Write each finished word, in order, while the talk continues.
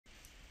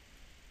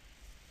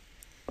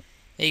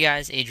Hey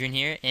guys, Adrian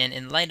here, and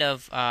in light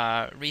of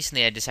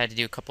recently I decided to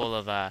do a couple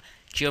of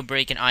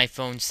jailbreak and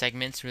iPhone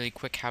segments, really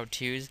quick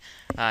how-tos,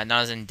 not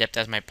as in-depth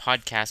as my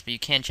podcast, but you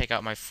can check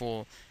out my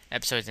full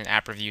episodes and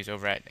app reviews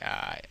over at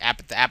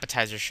the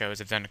appetizer shows.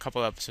 I've done a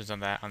couple of episodes on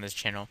that on this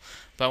channel,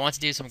 but I want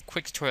to do some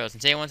quick tutorials, and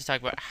today I want to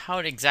talk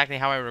about exactly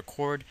how I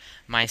record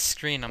my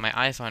screen on my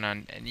iPhone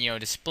on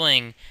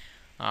displaying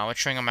what's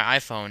showing on my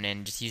iPhone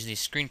and just use the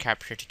screen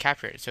capture to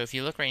capture it. So if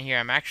you look right here,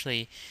 I'm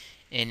actually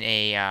in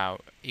a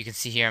you can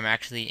see here I'm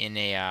actually in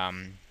a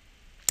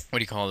what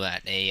do you call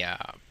that, a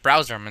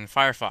browser. I'm in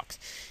Firefox,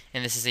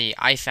 and this is a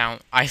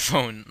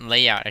iPhone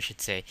layout, I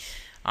should say.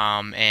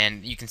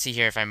 And you can see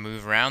here if I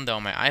move around though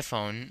on my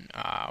iPhone,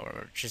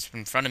 or just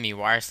in front of me,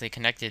 wirelessly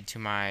connected to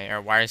my,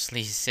 or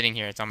wirelessly sitting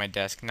here, it's on my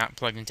desk, not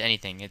plugged into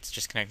anything, it's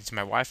just connected to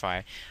my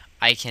Wi-Fi.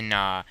 I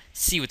can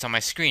see what's on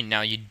my screen.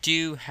 Now you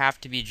do have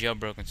to be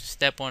jailbroken. So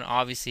step one,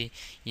 obviously,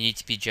 you need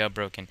to be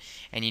jailbroken,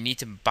 and you need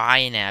to buy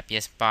an app.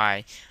 Yes,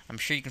 buy. I'm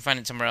sure you can find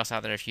it somewhere else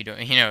out there if you don't.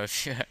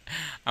 If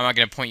I'm not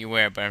gonna point you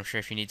where, but I'm sure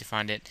if you need to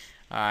find it,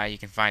 you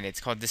can find it.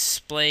 It's called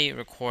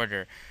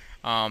DisplayRecorder.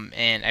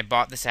 And I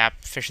bought this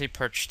app, officially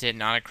purchased it,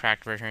 not a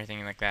cracked version or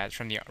anything like that. It's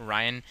from the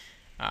Ryan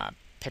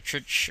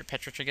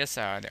Petrich, I guess,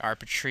 the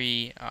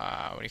arbitrary,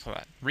 what do you call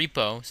that,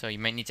 repo. So you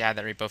might need to add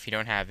that repo if you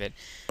don't have it.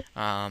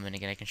 And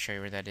again, I can show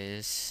you where that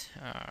is.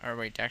 Or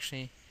wait,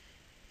 actually,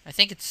 I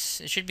think it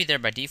should be there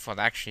by default.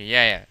 Actually,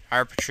 yeah,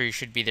 arbitrary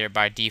should be there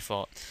by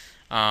default.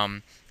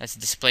 That's a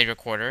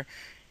DisplayRecorder,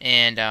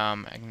 and I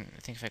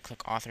think if I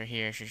click author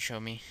here, it should show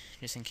me,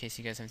 just in case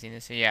you guys haven't seen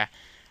this. So yeah,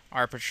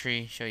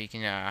 arbitrary. So you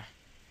can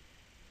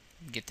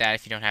get that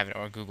if you don't have it,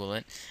 or Google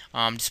it.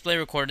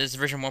 DisplayRecorder is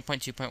version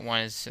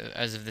 1.2.1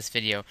 as of this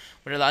video.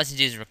 What it allows you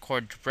to do is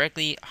record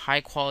directly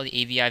high quality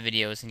AVI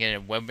videos and get a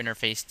web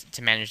interface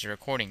to manage the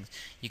recordings.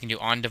 You can do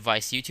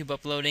on-device YouTube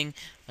uploading,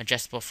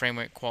 adjustable frame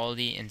rate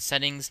quality and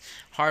settings,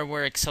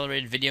 hardware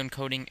accelerated video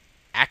encoding,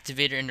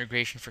 activator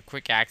integration for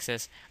quick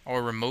access,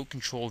 or remote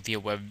control via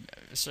web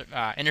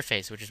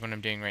interface, which is what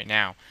I'm doing right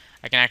now.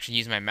 I can actually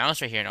use my mouse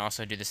right here and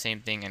also do the same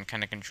thing and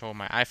kind of control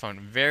my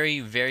iPhone very,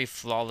 very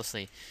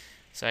flawlessly.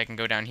 So I can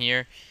go down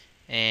here,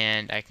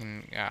 and I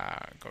can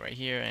go right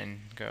here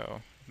and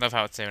go. Love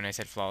how it said when I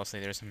said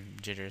flawlessly. There's some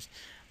jitters,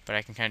 but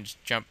I can kind of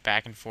just jump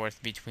back and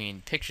forth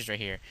between pictures right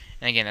here.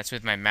 And again, that's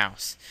with my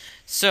mouse.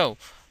 So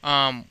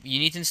you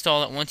need to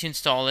install it. Once you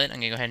install it, I'm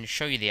gonna go ahead and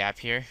show you the app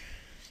here.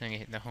 So I'm gonna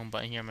hit the home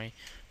button here on my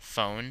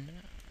phone.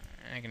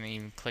 I can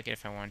even click it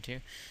if I want to.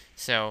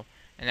 So.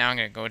 And now I'm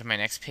going to go to my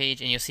next page,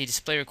 and you'll see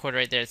DisplayRecorder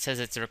right there. It says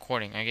it's a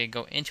recording. I'm going to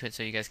go into it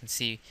so you guys can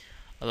see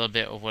a little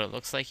bit of what it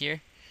looks like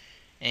here.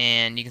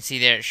 And you can see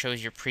there it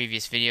shows your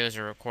previous videos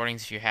or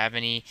recordings if you have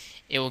any.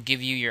 It will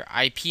give you your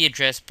IP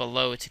address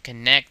below to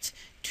connect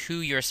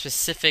to your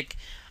specific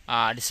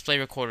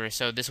DisplayRecorder.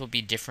 So this will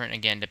be different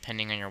again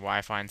depending on your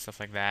Wi-Fi and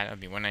stuff like that. It'll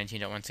be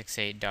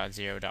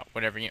 192.168.0.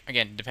 Whatever.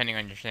 Again, depending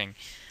on your thing.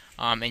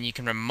 And you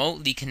can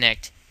remotely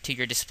connect to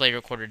your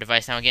DisplayRecorder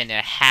device. Now again,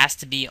 it has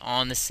to be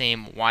on the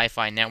same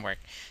Wi-Fi network.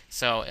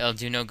 So it'll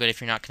do no good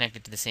if you're not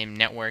connected to the same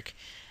network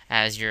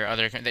as your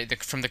other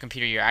from the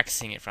computer you're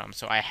accessing it from.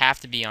 So I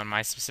have to be on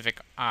my specific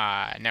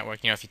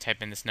network. If you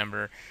type in this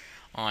number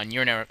on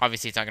your network,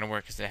 obviously it's not going to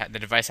work because the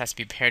device has to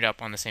be paired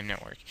up on the same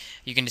network.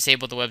 You can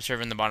disable the web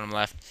server in the bottom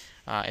left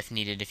if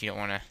needed, if you don't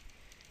want to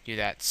do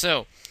that.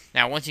 So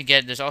now once you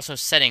get it, there's also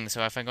settings.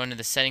 So if I go into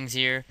the settings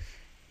here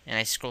and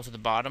I scroll to the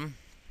bottom,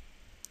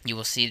 you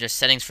will see there's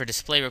settings for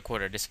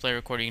DisplayRecorder.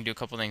 DisplayRecorder, you can do a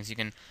couple things. You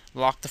can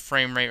lock the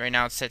frame rate. Right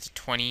now it's set to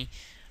 20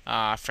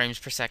 frames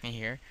per second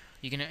here.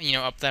 You can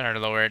up that or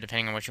lower it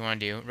depending on what you want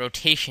to do.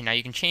 Rotation. Now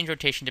you can change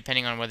rotation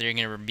depending on whether you're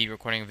going to be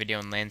recording a video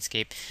in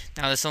landscape.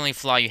 Now this only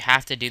flaw, you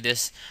have to do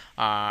this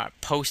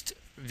post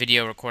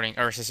video recording,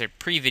 or should I say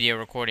pre-video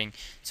recording.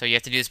 So you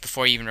have to do this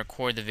before you even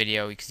record the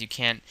video because you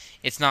can't.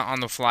 It's not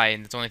on the fly,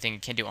 and that's the only thing you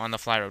can't do on the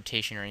fly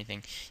rotation or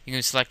anything. You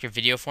can select your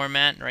video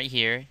format right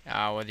here,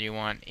 whether you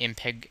want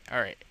MPEG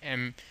or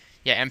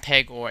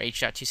MPEG or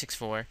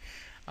H.264.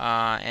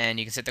 And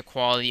you can set the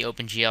quality,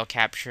 OpenGL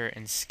capture,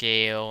 and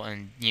scale,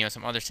 and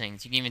some other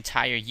things. You can even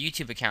tie your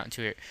YouTube account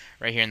to it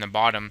right here in the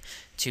bottom,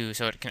 so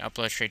it can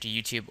upload straight to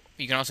YouTube.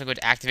 You can also go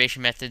to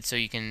activation methods, so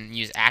you can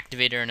use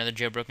Activator, another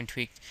jailbroken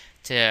tweak,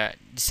 to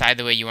decide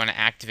the way you want to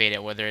activate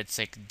it, whether it's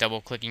like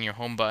double clicking your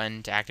home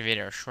button to activate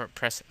it or short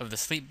press of the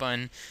sleep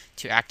button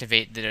to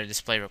activate the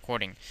display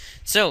recording.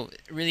 So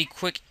really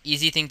quick,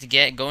 easy thing to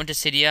get. Go into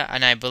Cydia,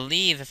 and I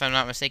believe, if I'm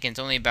not mistaken, it's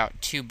only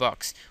about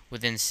 $2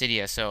 within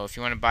Cydia. So if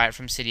you want to buy it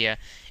from Cydia,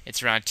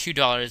 it's around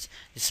 $2.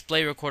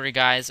 DisplayRecorder,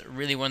 guys,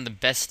 really one of the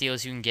best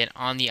deals you can get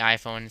on the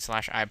iPhone /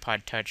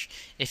 iPod Touch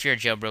if you're a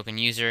jailbroken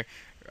user.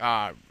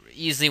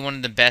 Easily one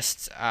of the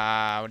best,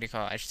 what do you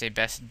call it? I should say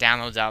best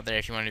downloads out there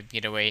if you want to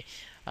get a way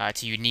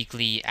to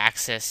uniquely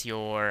access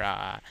your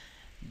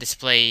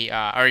display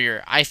or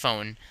your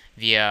iPhone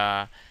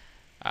via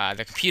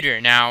the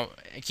computer. Now,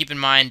 keep in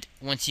mind,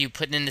 once you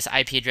put in this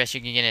IP address,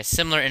 you can get a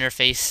similar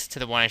interface to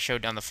the one I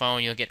showed on the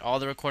phone. You'll get all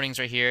the recordings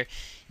right here.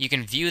 You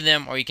can view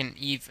them, or you can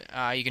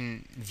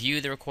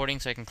view the recording.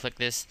 So I can click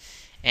this,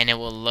 and it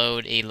will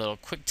load a little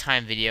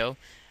QuickTime video,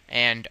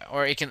 and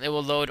it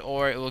will load,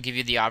 or it will give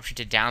you the option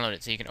to download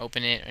it. So you can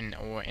open it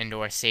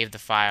or save the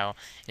file.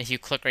 And if you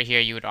click right here,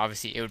 it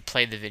would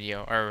play the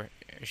video, or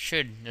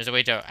there's a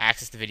way to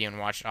access the video and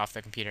watch it off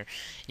the computer.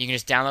 You can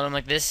just download them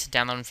like this,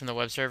 download them from the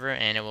web server,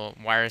 and it will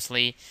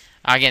wirelessly.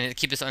 Again,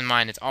 keep this in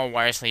mind, it's all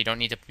wirelessly. You don't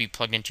need to be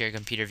plugged into your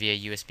computer via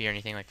USB or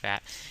anything like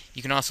that.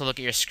 You can also look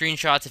at your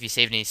screenshots if you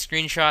saved any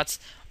screenshots,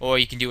 or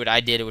you can do what I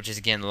did, which is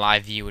again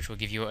live view, which will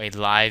give you a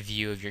live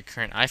view of your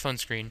current iPhone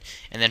screen,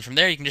 and then from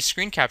there you can just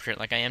screen capture it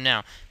like I am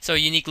now. So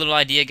unique little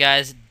idea,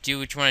 guys. Do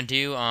what you want to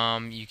do.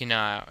 You can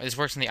this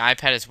works on the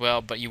iPad as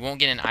well, but you won't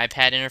get an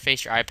iPad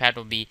interface. Your iPad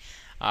will be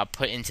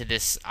put into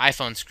this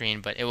iPhone screen,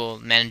 but it will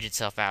manage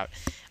itself out.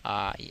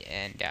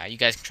 You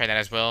guys can try that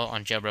as well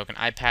on jailbroken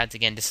iPads.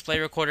 Again,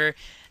 DisplayRecorder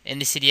in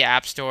the Cydia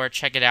App Store.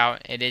 Check it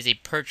out. It is a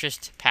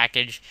purchased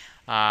package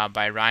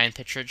by Ryan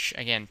Pittrich.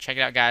 Again, check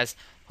it out, guys.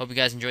 Hope you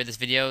guys enjoyed this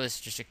video. This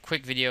is just a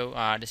quick video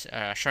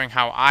showing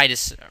how I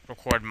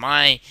record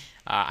my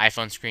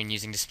iPhone screen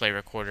using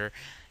DisplayRecorder.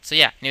 So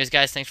yeah, anyways,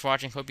 guys, thanks for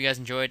watching. Hope you guys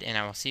enjoyed, and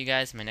I will see you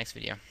guys in my next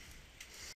video.